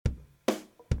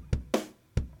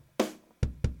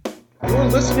You're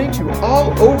listening to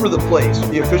All Over the Place,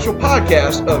 the official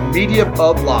podcast of Media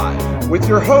Pub Live, with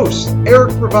your hosts,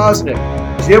 Eric Pravosnik,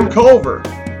 Jim Culver,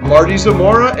 Marty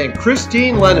Zamora, and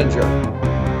Christine Leninger.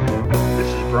 This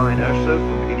is Brian Ashford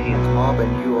from Idiot's Mob,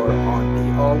 and you are on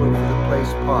the All Over the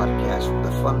Place podcast, where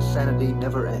the fun sanity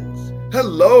never ends.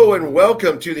 Hello, and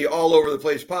welcome to the All Over the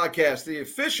Place podcast, the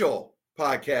official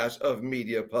podcast of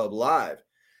Media Pub Live.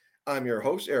 I'm your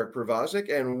host, Eric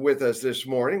Pravosnik, and with us this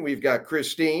morning, we've got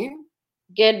Christine.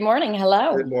 Good morning.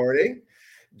 Hello. Good morning.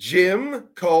 Jim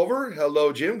Culver.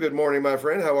 Hello, Jim. Good morning, my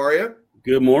friend. How are you?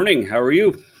 Good morning. How are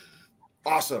you?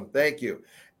 Awesome. Thank you.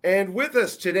 And with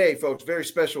us today, folks, very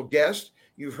special guest.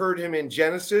 You've heard him in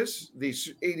Genesis, the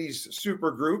 80s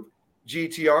super group,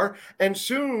 GTR, and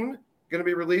soon going to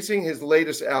be releasing his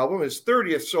latest album, his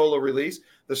 30th solo release,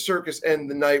 The Circus and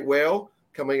the Night Whale,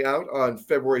 coming out on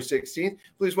February 16th.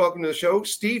 Please welcome to the show,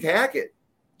 Steve Hackett.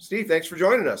 Steve, thanks for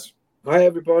joining us. Hi,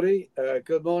 everybody.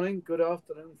 Good morning, good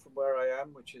afternoon from where I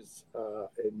am, which is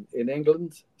in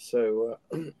England. So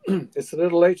it's a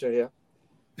little later here.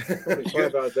 Probably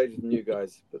 5 hours later than you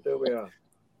guys, but there we are.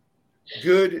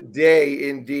 Good day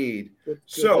indeed. Good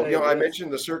so, day, I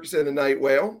mentioned The Circus and the Night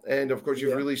Whale, and of course,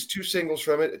 you've released 2 singles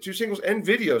from it, 2 singles and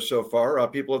videos so far,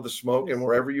 People of the Smoke and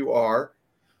Wherever You Are.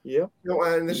 Yeah.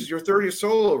 And this is your 30th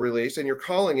solo release, and you're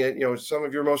calling it, some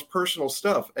of your most personal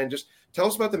stuff. And just tell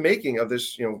us about the making of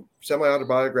this,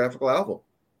 semi-autobiographical album.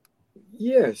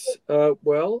 Yes.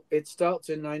 Well, it starts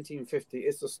in 1950.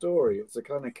 It's a story. It's a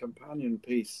kind of companion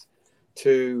piece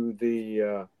to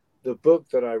the book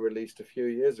that I released a few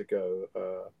years ago.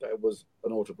 That was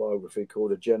an autobiography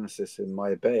called A Genesis in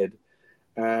My Bed.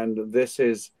 And this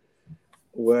is,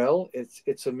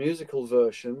 it's a musical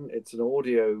version. It's an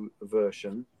audio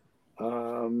version.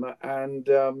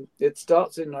 It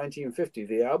starts in 1950.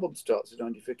 The album starts in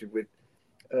 1950 with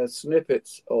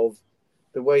snippets of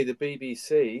the way the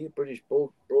BBC, British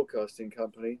Broadcasting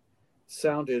Company,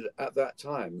 sounded at that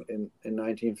time in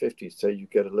 1950. So you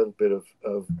get a little bit of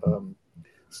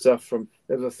stuff from,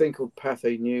 there's a thing called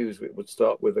Pathé News. It would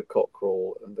start with a cock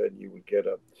crow, and then you would get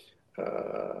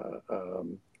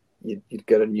you'd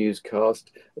get a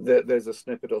newscast. There's a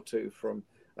snippet or two from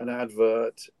an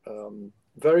advert.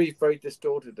 Very, very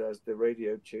distorted as the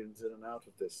radio tunes in and out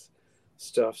of this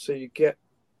stuff. So you get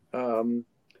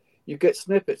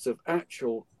snippets of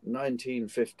actual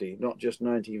 1950, not just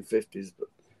 1950s, but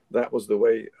that was the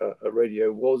way a radio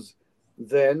was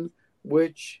then,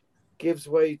 which gives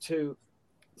way to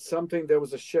something. There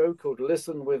was a show called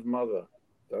Listen with Mother,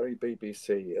 very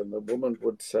BBC, and the woman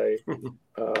would say,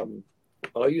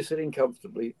 are you sitting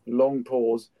comfortably? Long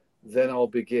pause, then I'll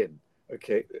begin.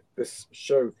 Okay, this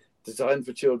show designed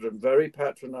for children, very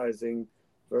patronizing,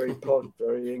 very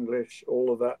very English,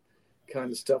 all of that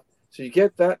kind of stuff. So you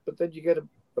get that, but then you get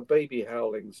a baby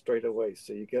howling straight away.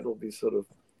 So you get all these sort of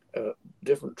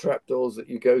different trapdoors that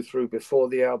you go through before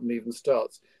the album even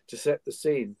starts to set the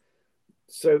scene.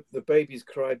 So the baby's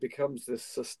cry becomes this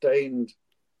sustained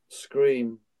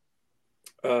scream.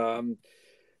 Then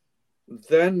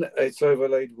it's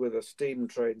overlaid with a steam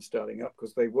train starting up,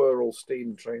 because they were all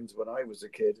steam trains when I was a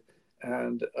kid.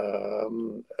 And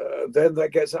then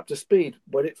that gets up to speed.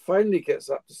 When it finally gets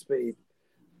up to speed,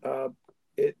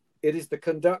 it is the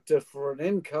conductor for an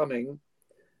incoming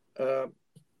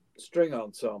string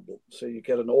ensemble. So you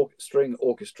get an string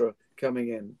orchestra coming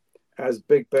in as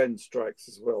Big Ben strikes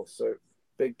as well. So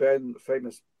Big Ben,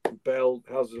 famous bell,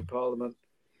 Houses of Parliament,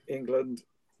 England.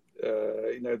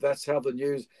 That's how the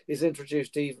news is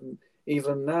introduced even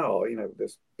now.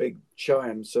 This big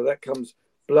chime. So that comes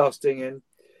blasting in.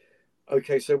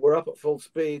 Okay, so we're up at full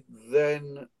speed.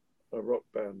 Then a rock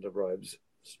band arrives,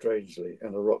 strangely,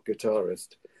 and a rock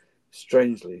guitarist,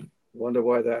 strangely. Wonder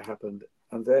why that happened.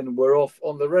 And then we're off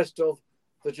on the rest of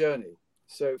the journey.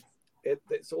 So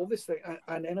it's all this thing.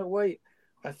 And in a way,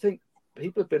 I think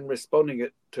people have been responding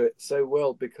to it so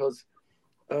well, because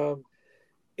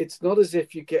it's not as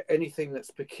if you get anything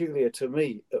that's peculiar to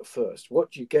me at first.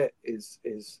 What you get is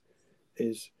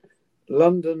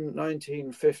London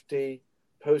 1950,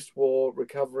 post-war,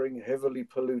 recovering, heavily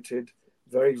polluted,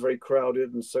 very, very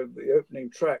crowded. And so the opening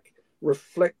track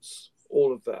reflects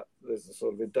all of that. There's a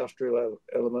sort of industrial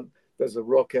element. There's a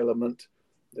rock element.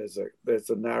 There's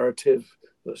a narrative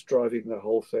that's driving the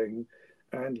whole thing.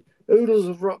 And oodles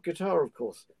of rock guitar, of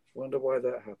course. Wonder why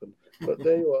that happened. But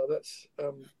there you are.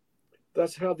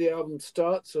 That's how the album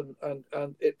starts, and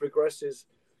it progresses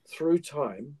through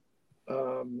time.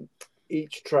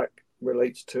 Each track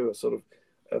relates to a sort of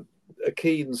a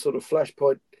keen sort of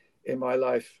flashpoint in my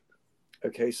life.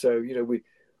 Okay, so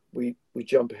we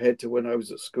jump ahead to when I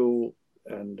was at school,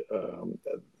 and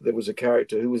there was a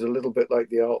character who was a little bit like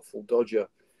the Artful Dodger,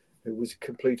 who was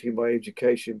completing my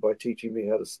education by teaching me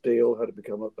how to steal, how to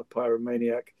become a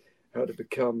pyromaniac, how to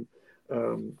become,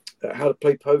 how to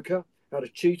play poker, how to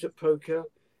cheat at poker.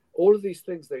 All of these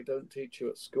things they don't teach you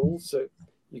at school. So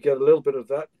you get a little bit of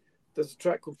that. There's a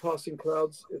track called Passing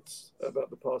Clouds. It's about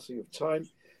the passing of time.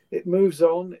 It moves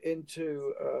on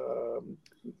into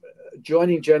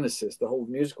joining Genesis, the whole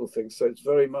musical thing. So it's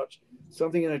very much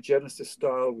something in a Genesis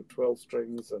style with 12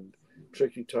 strings and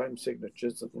tricky time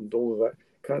signatures and all of that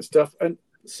kind of stuff, and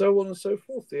so on and so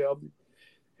forth. The album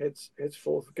heads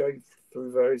forth, going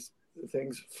through various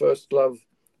things: first love,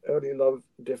 early love,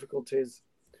 difficulties,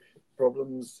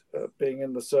 problems, being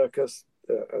in the circus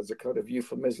as a kind of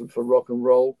euphemism for rock and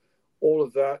roll. All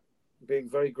of that, being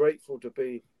very grateful to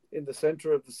be in the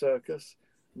center of the circus,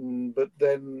 but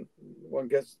then one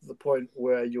gets to the point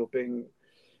where you're being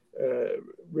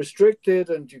restricted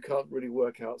and you can't really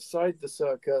work outside the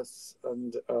circus,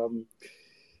 and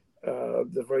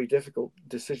the very difficult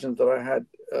decision that I had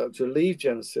to leave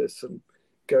Genesis and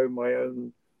go my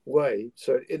own way.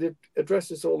 So it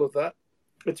addresses all of that.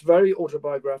 It's very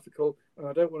autobiographical, and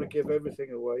I don't want to give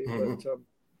everything away,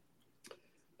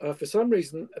 but for some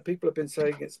reason, people have been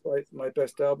saying it's my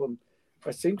best album. I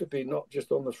seem to be not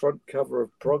just on the front cover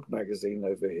of Prog magazine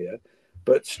over here,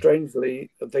 but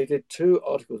strangely, they did 2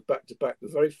 articles back to back. The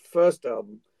very first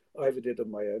album I ever did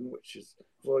on my own, which is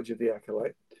Voyage of the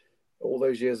Acolyte, all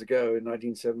those years ago in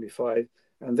 1975,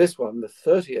 and this one, the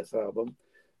 30th album,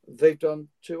 they've done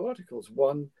 2 articles,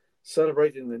 one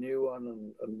celebrating the new one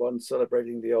and one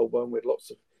celebrating the old one, with lots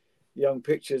of young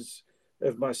pictures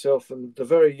of myself and the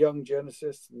very young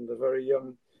Genesis and the very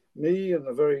young me and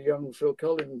the very young Phil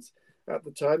Collins at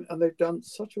the time. And they've done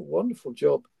such a wonderful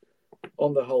job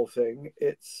on the whole thing.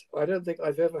 I don't think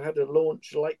I've ever had a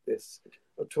launch like this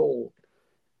at all,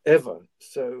 ever.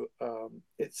 So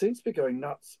it seems to be going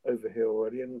nuts over here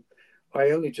already, and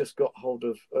I only just got hold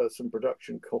of some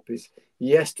production copies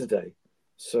yesterday,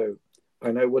 so I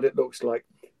know what it looks like.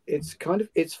 It's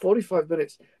 45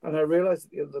 minutes, and I realized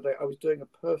at the end of the day I was doing a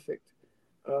perfect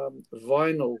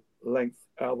vinyl length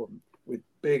album with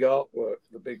big artwork,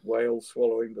 the big whale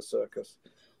swallowing the circus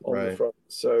on the front.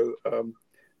 So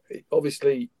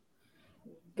obviously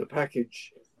the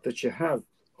package that you have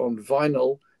on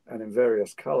vinyl and in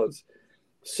various colors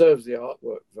serves the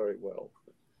artwork very well.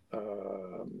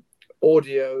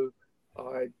 Audio,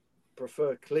 I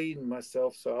prefer clean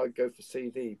myself, so I go for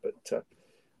CD, but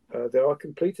there are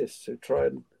completists who try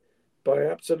and buy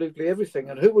absolutely everything,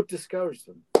 and who would discourage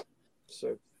them?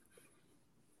 So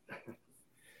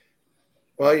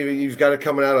well, you've got it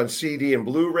coming out on CD and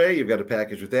Blu-ray. You've got a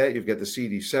package with that. You've got the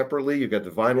CD separately. You've got the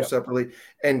vinyl separately,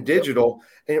 and digital.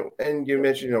 And you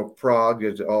mentioned, Prog,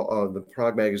 the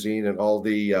Prog magazine, and all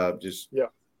the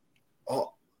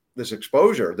all this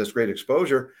exposure, this great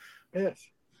exposure. Yes,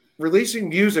 releasing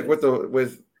music with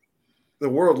the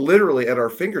world literally at our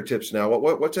fingertips now.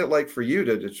 What's it like for you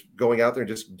to just going out there and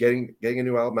just getting a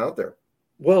new album out there?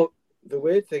 Well, the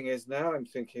weird thing is now I'm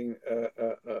thinking,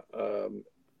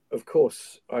 of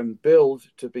course, I'm billed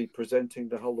to be presenting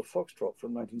the whole of Foxtrot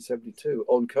from 1972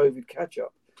 on COVID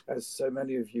catch-up, as so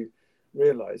many of you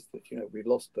realised that, we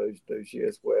lost those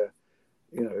years where,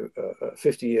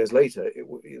 50 years later,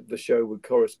 the show would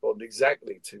correspond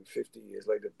exactly to 50 years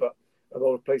later. But a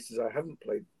lot of places I haven't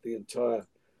played the entire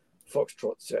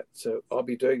Foxtrot set, so I'll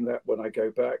be doing that when I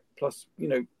go back. Plus,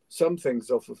 some things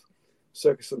off of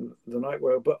Circus and the Night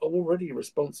Whale, but already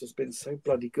response has been so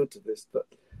bloody good to this that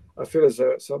I feel as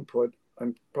though at some point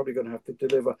I'm probably going to have to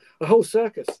deliver a whole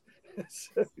circus.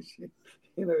 So,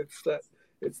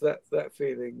 it's that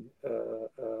feeling,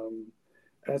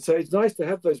 and so it's nice to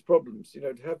have those problems.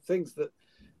 To have things that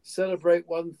celebrate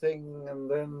one thing and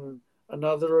then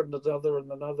another and another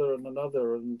and another and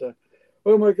another, and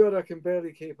oh my God, I can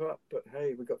barely keep up. But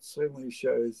hey, we've got so many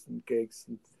shows and gigs,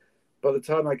 and by the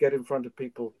time I get in front of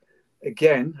people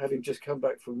again, having just come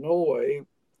back from Norway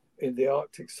in the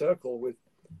Arctic Circle with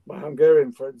my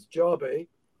Hungarian friends Jarbe,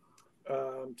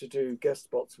 to do guest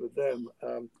spots with them,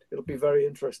 it'll be very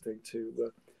interesting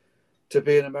to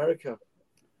be in America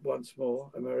once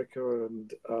more. America,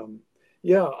 and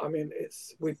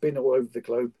we've been all over the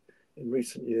globe in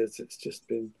recent years. It's just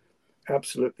been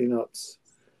absolutely nuts.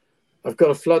 I've got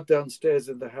a flood downstairs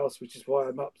in the house, which is why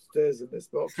I'm upstairs in this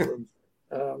box room,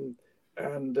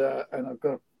 and I've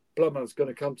got a plumber that's going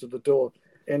to come to the door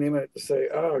any minute to say,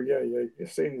 "Oh yeah, your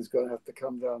ceiling's going to have to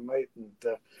come down, mate," and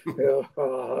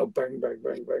bang, bang,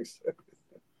 bang, bang. So,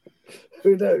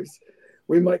 who knows?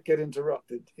 We might get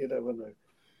interrupted. You never know.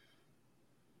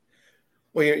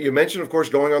 Well, you mentioned, of course,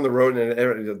 going on the road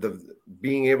and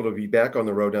being able to be back on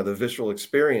the road now, the visceral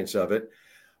experience of it.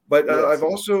 But Yes.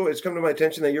 it's come to my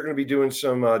attention that you're going to be doing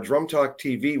some Drum Talk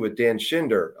TV with Dan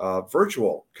Schinder,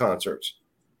 virtual concerts.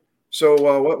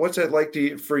 So what's that like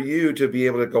for you to be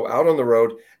able to go out on the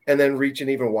road and then reach an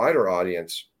even wider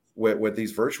audience with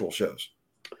these virtual shows?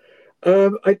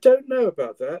 I don't know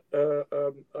about that.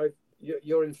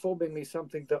 You're informing me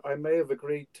something that I may have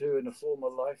agreed to in a former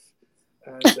life.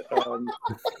 And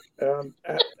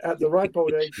at the ripe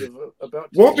old age of about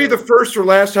won't be the first or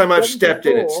last time I've stepped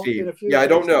in it, Steve. in a few Yeah, I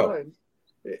don't days' know. time,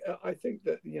 I think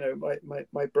that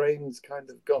my brain's kind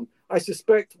of gone. I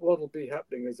suspect what'll be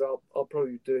happening is I'll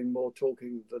probably be doing more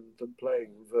talking than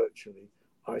playing virtually.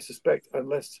 I suspect,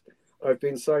 unless I've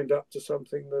been signed up to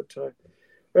something that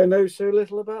I know so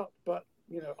little about. But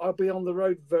I'll be on the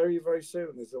road very, very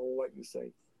soon. Is all I can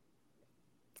say.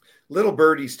 Little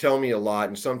birdies tell me a lot,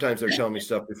 and sometimes they're telling me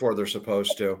stuff before they're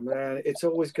supposed to. Man, it's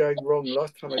always going wrong.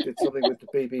 Last time I did something with the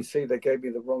BBC, they gave me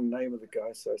the wrong name of the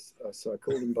guy, so I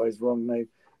called him by his wrong name,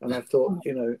 and I thought,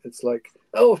 it's like,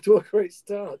 oh, to a great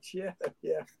start, yeah.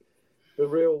 The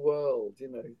real world,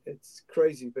 it's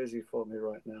crazy busy for me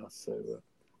right now, so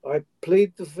I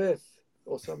plead the fifth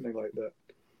or something like that.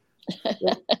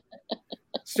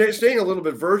 Staying a little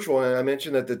bit virtual, and I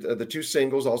mentioned that the two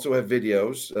singles also have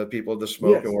videos, People of the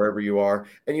Smoke, Yes. and Wherever You Are,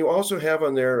 and you also have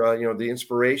on there, the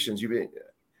inspirations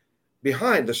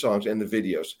behind the songs and the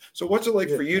videos. So, what's it like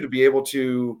for you to be able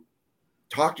to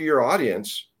talk to your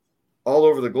audience all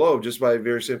over the globe just by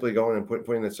very simply going and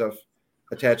putting that stuff,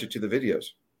 attach it to the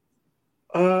videos?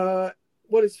 Well,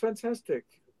 it's fantastic.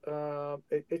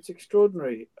 It's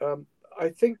extraordinary. I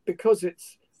think because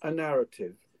it's a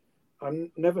narrative.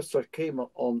 I'm never so keen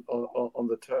on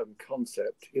the term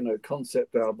concept.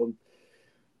 Concept album.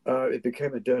 It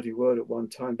became a dirty word at one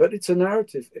time, but it's a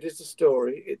narrative. It is a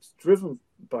story. It's driven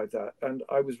by that. And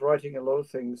I was writing a lot of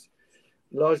things,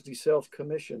 largely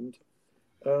self-commissioned,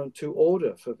 to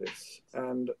order for this.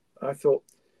 And I thought,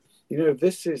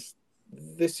 this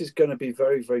is going to be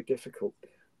very, very difficult.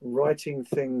 Writing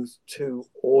things to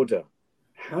order.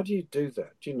 How do you do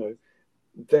that?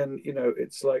 Then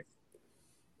it's like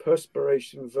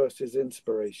perspiration versus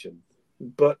inspiration,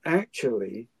 but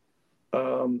actually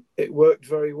it worked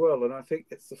very well, and I think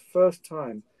it's the first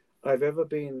time I've ever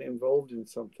been involved in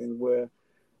something where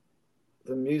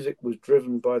the music was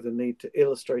driven by the need to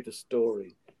illustrate a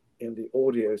story in the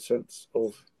audio sense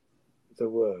of the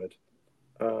word.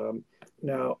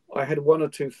 Now, I had one or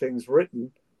two things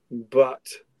written, but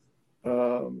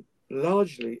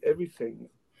largely everything,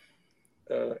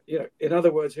 in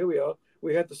other words, here we are.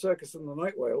 We had the circus and the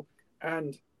night whale,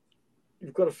 and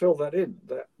you've got to fill that in,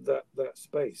 that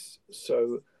space.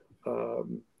 So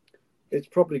it's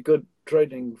probably good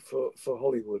training for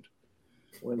Hollywood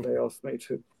when they ask me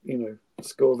to,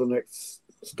 score the next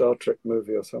Star Trek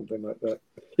movie or something like that.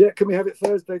 Yeah, can we have it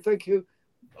Thursday? Thank you.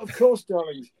 Of course,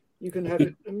 darlings, you can have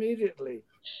it immediately.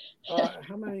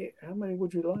 How many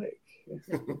would you like?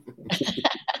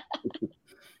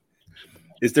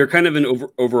 Is there kind of an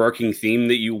overarching theme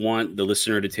that you want the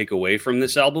listener to take away from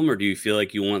this album, or do you feel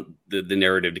like you want the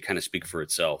narrative to kind of speak for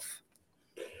itself?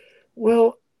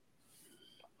 Well,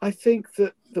 I think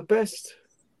that the best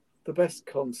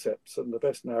concepts and the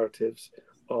best narratives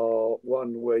are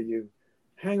one where you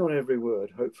hang on every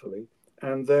word, hopefully,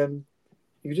 and then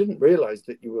you didn't realize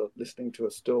that you were listening to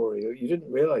a story, or you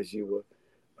didn't realize you were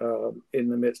in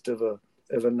the midst of a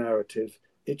narrative.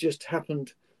 It just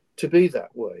happened to be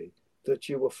that way, that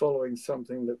you were following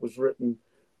something that was written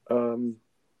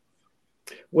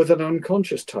with an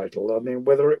unconscious title. I mean,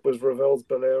 whether it was Ravel's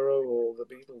Bolero or the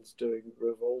Beatles doing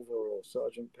Revolver or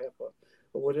Sgt. Pepper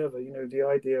or whatever, the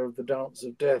idea of the dance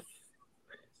of death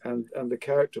and the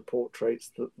character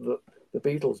portraits that the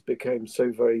Beatles became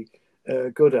so very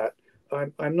good at.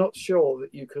 I'm not sure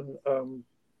that you can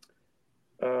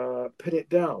pin it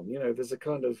down. There's a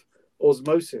kind of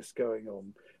osmosis going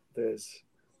on. There's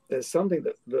something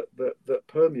that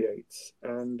permeates,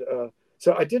 and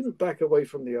so I didn't back away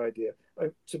from the idea.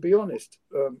 To be honest,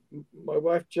 my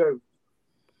wife Jo,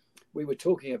 we were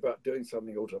talking about doing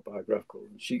something autobiographical,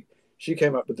 and she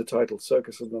came up with the title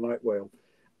 "Circus and the Night Whale,"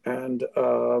 and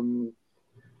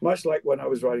much like when I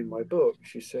was writing my book,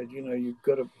 she said, you've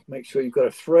got to make sure you've got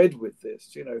a thread with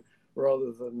this,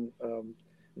 rather than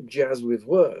jazz with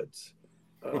words.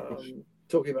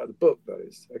 Talking about the book, that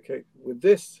is. Okay, with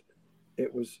this,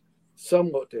 it was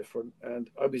somewhat different, and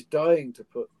I was dying to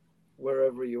put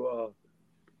Wherever You Are,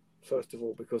 first of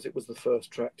all, because it was the first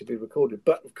track to be recorded.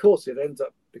 But of course, it ends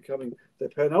up becoming the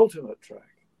penultimate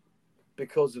track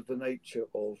because of the nature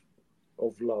of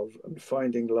love and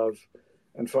finding love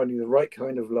and finding the right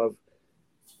kind of love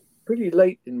pretty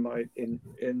late in my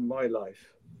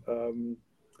life.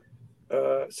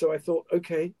 So I thought,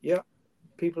 okay, yeah,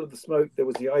 People of the Smoke. There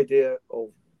was the idea of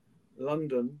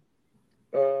London,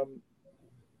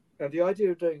 and the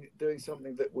idea of doing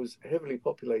something that was heavily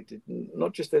populated,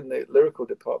 not just in the lyrical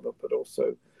department, but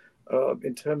also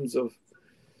in terms of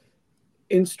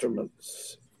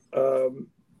instruments.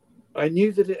 I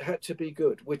knew that it had to be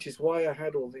good, which is why I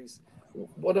had all these,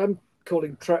 what I'm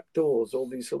calling trapdoors, all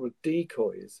these sort of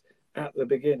decoys at the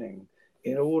beginning,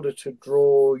 in order to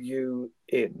draw you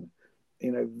in.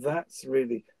 That's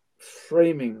really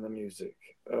framing the music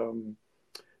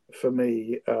for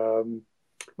me.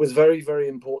 Was very, very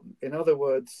important. In other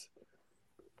words,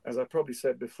 as I probably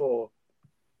said before,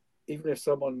 even if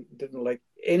someone didn't like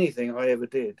anything I ever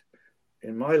did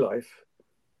in my life,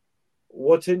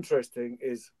 what's interesting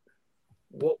is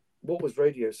what was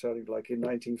radio sounding like in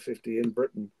 1950 in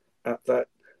Britain at that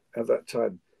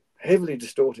time. Heavily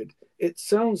distorted. It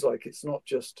sounds like it's not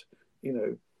just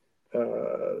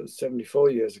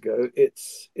 74 years ago.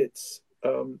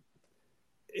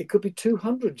 It could be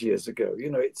 200 years ago.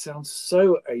 It sounds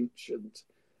so ancient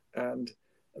and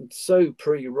so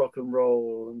pre-rock and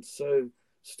roll and so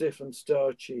stiff and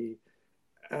starchy.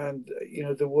 And,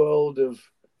 the world of,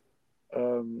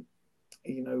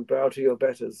 bow to your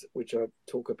betters, which I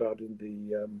talk about in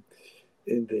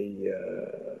the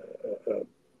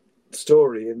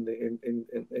story in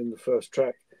the first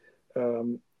track.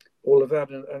 All of that.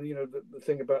 And the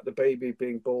thing about the baby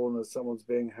being born as someone's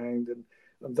being hanged.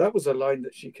 And that was a line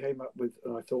that she came up with,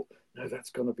 and I thought, no, that's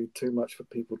going to be too much for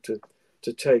people to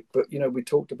take. But, we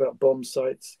talked about bomb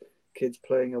sites, kids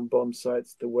playing on bomb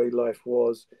sites, the way life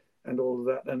was, and all of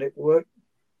that. And it worked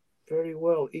very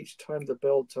well. Each time the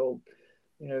bell tolled,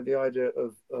 the idea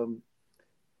of,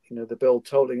 the bell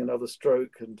tolling another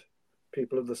stroke and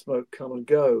People of the Smoke come and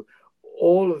go.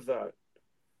 All of that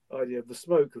idea of the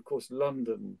smoke, of course,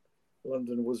 London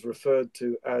was referred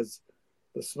to as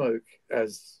the smoke,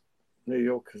 as New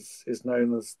York is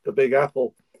known as the Big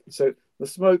Apple. So the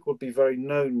smoke would be very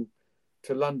known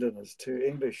to Londoners, to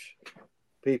English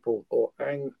people, or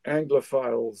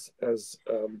Anglophiles, as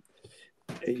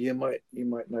you might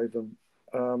know them.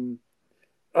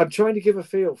 I'm trying to give a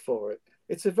feel for it.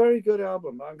 It's a very good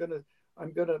album. I'm gonna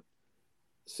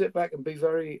sit back and be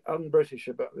very un-British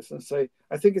about this and say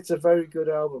I think it's a very good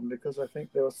album, because I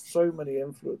think there are so many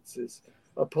influences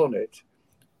upon it,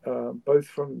 both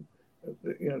from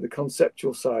the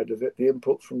conceptual side of it, the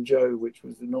input from Jo, which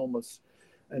was enormous,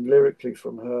 and lyrically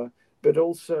from her, but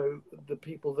also the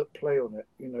people that play on it,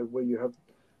 where you have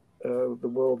the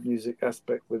world music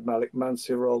aspect with Malik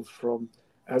Mansirov from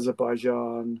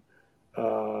Azerbaijan,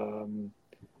 the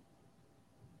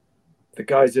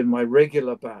guys in my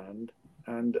regular band,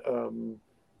 and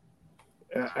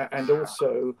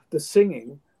also the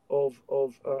singing of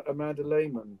Amanda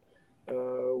Lehman,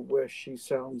 where she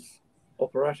sounds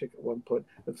operatic at one point,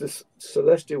 of this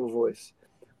celestial voice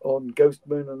on Ghost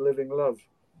Moon and Living Love,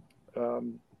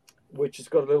 which has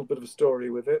got a little bit of a story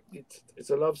with it.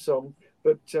 It's a love song,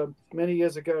 but many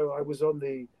years ago I was on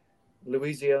the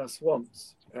Louisiana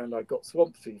swamps and I got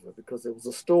swamp fever because there was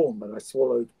a storm and I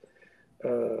swallowed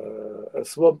a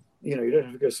swamp. You don't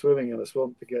have to go swimming in a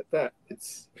swamp to get that.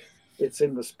 It's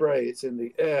in the spray, it's in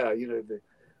the air, the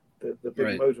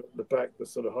big motor at the back, the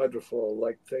sort of hydrofoil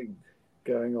like thing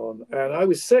going on. And I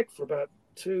was sick for about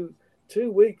two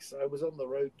weeks. I was on the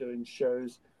road doing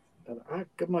shows, and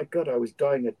my God, I was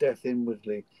dying a death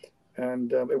inwardly.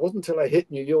 And it wasn't until I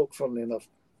hit New York, funnily enough,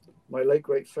 my late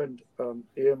great friend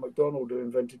Ian MacDonald, who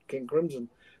invented King Crimson,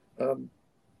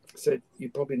 said, you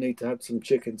probably need to have some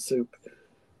chicken soup,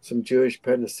 some Jewish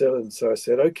penicillin. So I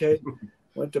said, okay.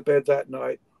 Went to bed that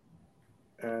night,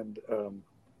 and I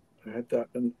had that.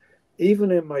 And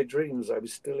even in my dreams, I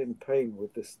was still in pain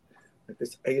with this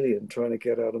alien trying to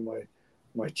get out of my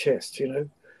chest.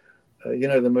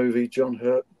 The movie John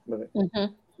Hurt, when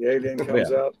the alien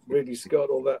comes out, Ridley Scott,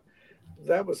 all that.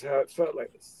 That was how it felt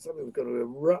like something was going to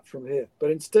erupt from here.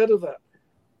 But instead of that,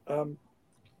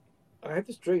 I had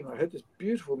this dream. I had this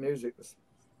beautiful music, this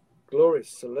glorious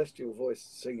celestial voice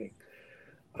singing,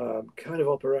 kind of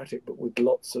operatic, but with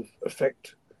lots of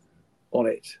effect on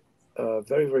it.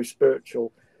 Very, very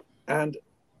spiritual. And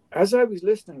as I was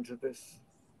listening to this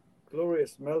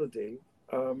glorious melody,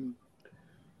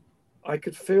 I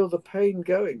could feel the pain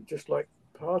going, just like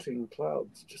parting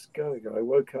clouds, just going. And I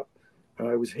woke up and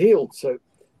I was healed. So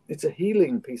it's a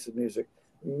healing piece of music.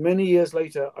 Many years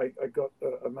later, I got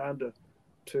Amanda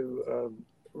to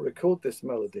record this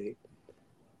melody.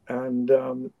 And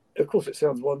of course, it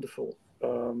sounds wonderful.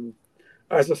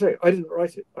 As I say, I didn't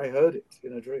write it. I heard it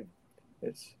in a dream.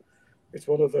 It's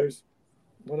one of those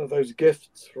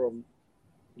gifts from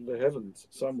the heavens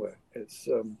somewhere. It's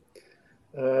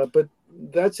but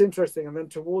that's interesting. And then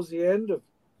towards the end of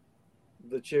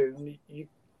the tune, you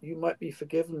might be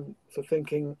forgiven for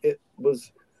thinking it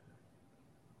was.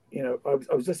 I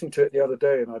was listening to it the other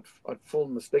day, and I'd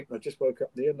fallen asleep, and I just woke up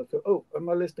at the end. I thought, oh, am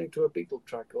I listening to a Beatle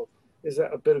track, or is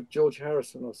that a bit of George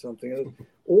Harrison or something? And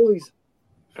all these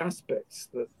aspects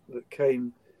that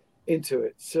came into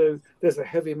it. So there's a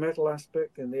heavy metal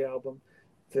aspect in the album.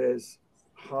 There's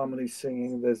harmony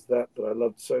singing. There's that I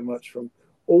loved so much from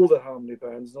all the harmony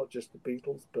bands, not just the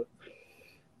Beatles, but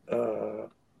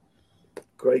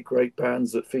great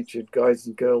bands that featured guys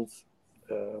and girls.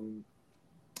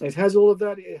 It has all of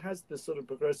that. It has the sort of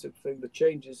progressive thing, the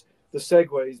changes, the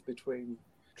segues between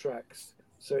tracks.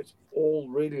 So it's all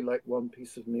really like one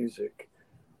piece of music.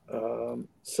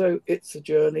 So it's a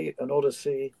journey, an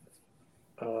odyssey,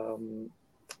 and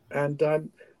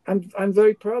I'm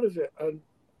very proud of it. And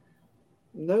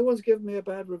no one's given me a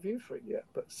bad review for it yet.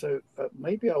 But so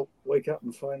maybe I'll wake up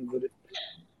and find that it.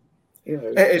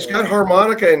 It's got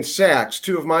harmonica and sax,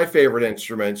 two of my favorite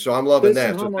instruments. So I'm loving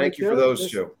that. So thank you for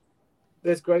those two.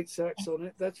 There's great sax on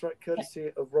it. That's right,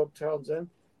 courtesy of Rob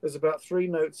Townsend. There's about 3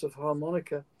 notes of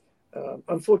harmonica.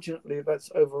 Unfortunately,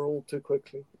 that's overall too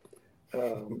quickly.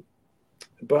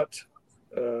 But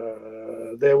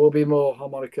there will be more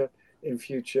harmonica in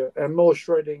future and more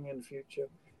shredding in future.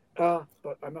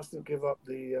 But I mustn't give up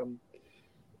the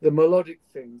melodic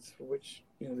things, for which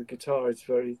the guitar is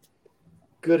very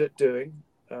good at doing.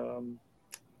 So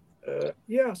I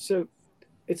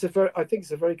think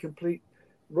it's a very complete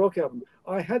rock album.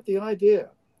 I had the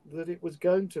idea that it was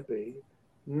going to be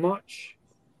much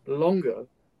longer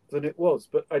than it was,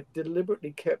 but I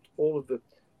deliberately kept all of the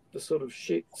sort of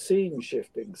scene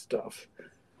shifting stuff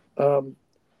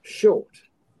short.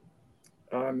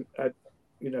 At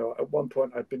one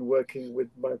point I'd been working with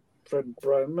my friend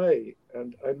Brian May,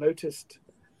 and I noticed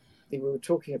we were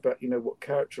talking about what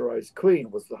characterized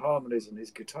Queen was the harmonies and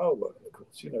his guitar work, of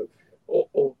course,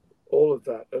 all of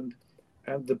that,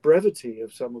 and the brevity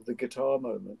of some of the guitar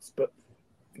moments. But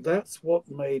that's what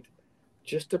made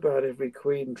just about every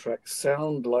Queen track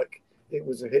sound like it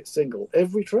was a hit single.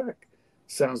 Every track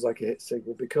sounds like a hit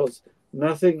single because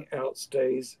nothing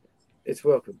outstays its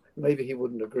welcome. Maybe he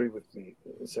wouldn't agree with me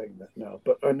saying that now,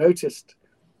 but I noticed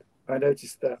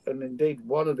that. And indeed,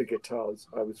 one of the guitars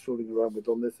I was fooling around with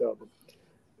on this album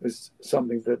was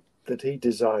something that he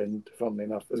designed, funnily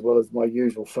enough, as well as my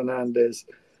usual Fernandez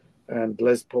and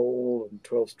Les Paul and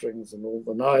 12 strings and all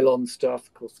the nylon stuff,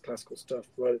 of course, the classical stuff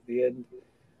right at the end.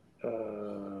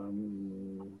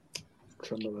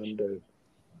 Tremolando.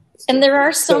 And there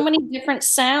are so many different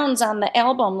sounds on the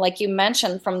album, like you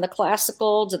mentioned, from the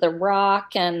classical to the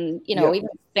rock and, even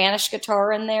Spanish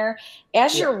guitar in there.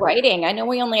 As you're writing, I know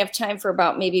we only have time for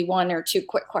about maybe 1 or 2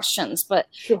 quick questions, but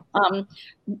sure.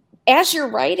 As you're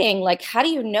writing, like, how do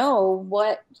you know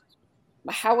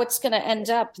how it's going to end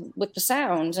up with the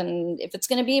sound, and if it's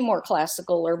going to be more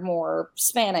classical or more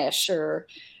Spanish or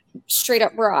straight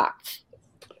up rock?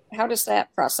 How does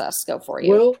that process go for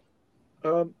you?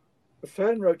 Well, a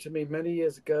fan wrote to me many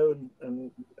years ago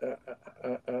and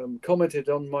commented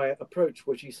on my approach,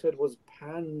 which he said was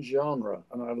pan-genre,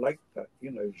 and I like that.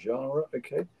 Genre,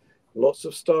 okay, lots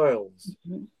of styles.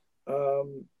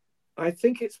 Mm-hmm. I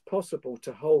think it's possible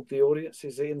to hold the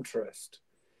audience's interest,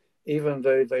 even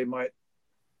though they might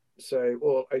say,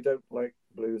 well, I don't like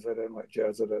blues, I don't like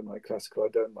jazz, I don't like classical, I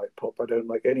don't like pop, I don't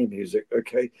like any music,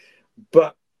 okay?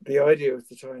 But the idea is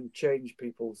to try and change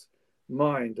people's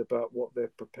mind about what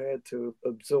they're prepared to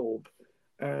absorb.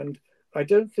 And I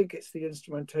don't think it's the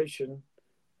instrumentation.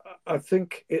 I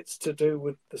think it's to do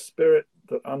with the spirit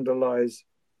that underlies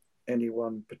any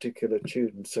one particular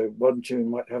tune. So one tune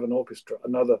might have an orchestra,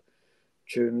 another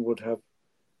tune would have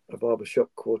a barbershop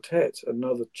quartet,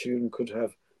 another tune could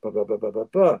have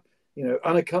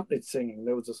unaccompanied singing.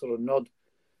 There was a sort of nod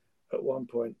at one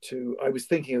point to, I was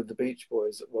thinking of the Beach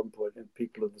Boys at one point in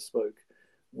People of the Smoke,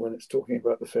 when it's talking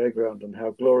about the fairground and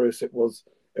how glorious it was,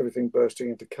 everything bursting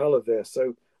into color there.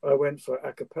 So I went for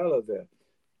a cappella there.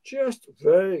 Just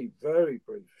very, very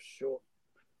brief, short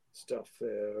stuff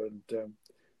there. And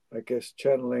I guess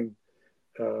channeling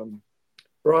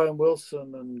Brian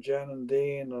Wilson and Jan and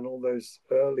Dean and all those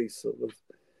early sort of,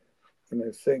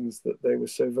 things that they were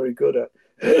so very good at.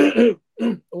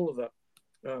 All of that.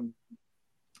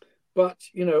 But,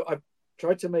 I've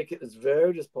tried to make it as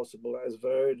varied as possible, as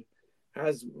varied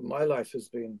as my life has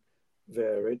been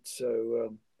varied.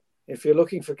 So if you're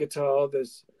looking for guitar,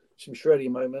 there's some shreddy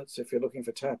moments. If you're looking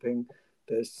for tapping,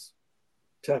 there's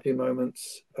tappy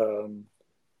moments.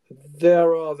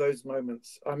 there are those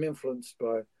moments. I'm influenced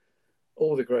by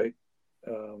all the great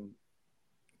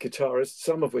guitarists,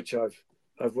 some of which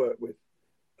I've worked with.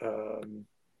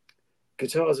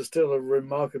 Guitars are still a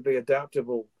remarkably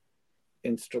adaptable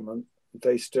instrument.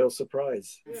 They still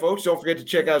surprise. Folks, don't forget to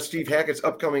check out Steve Hackett's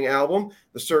upcoming album,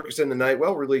 The Circus and the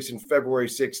Nightwell, releasing February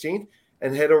 16th,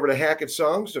 and head over to Hackett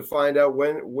Songs to find out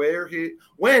when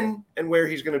and where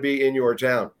he's going to be in your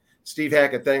town. Steve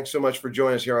Hackett, thanks so much for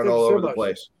joining us here on All Over the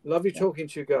Place. Lovely talking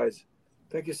to you guys.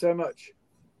 Thank you so much.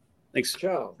 Thanks.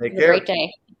 Ciao. Take care. Great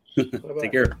day.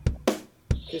 Take care.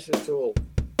 Kisses to all.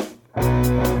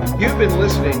 You've been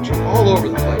listening to All Over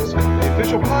the Place, the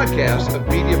official podcast of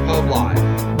Media Pub Live.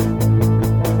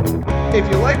 If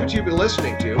you like what you've been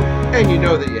listening to, and you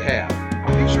know that you have,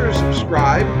 be sure to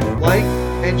subscribe, like,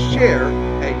 and share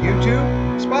at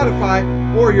YouTube, Spotify,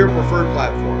 or your preferred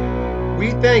platform.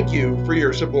 We thank you for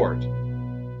your support.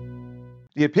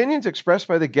 The opinions expressed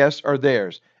by the guests are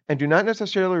theirs and do not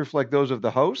necessarily reflect those of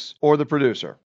the hosts or the producer.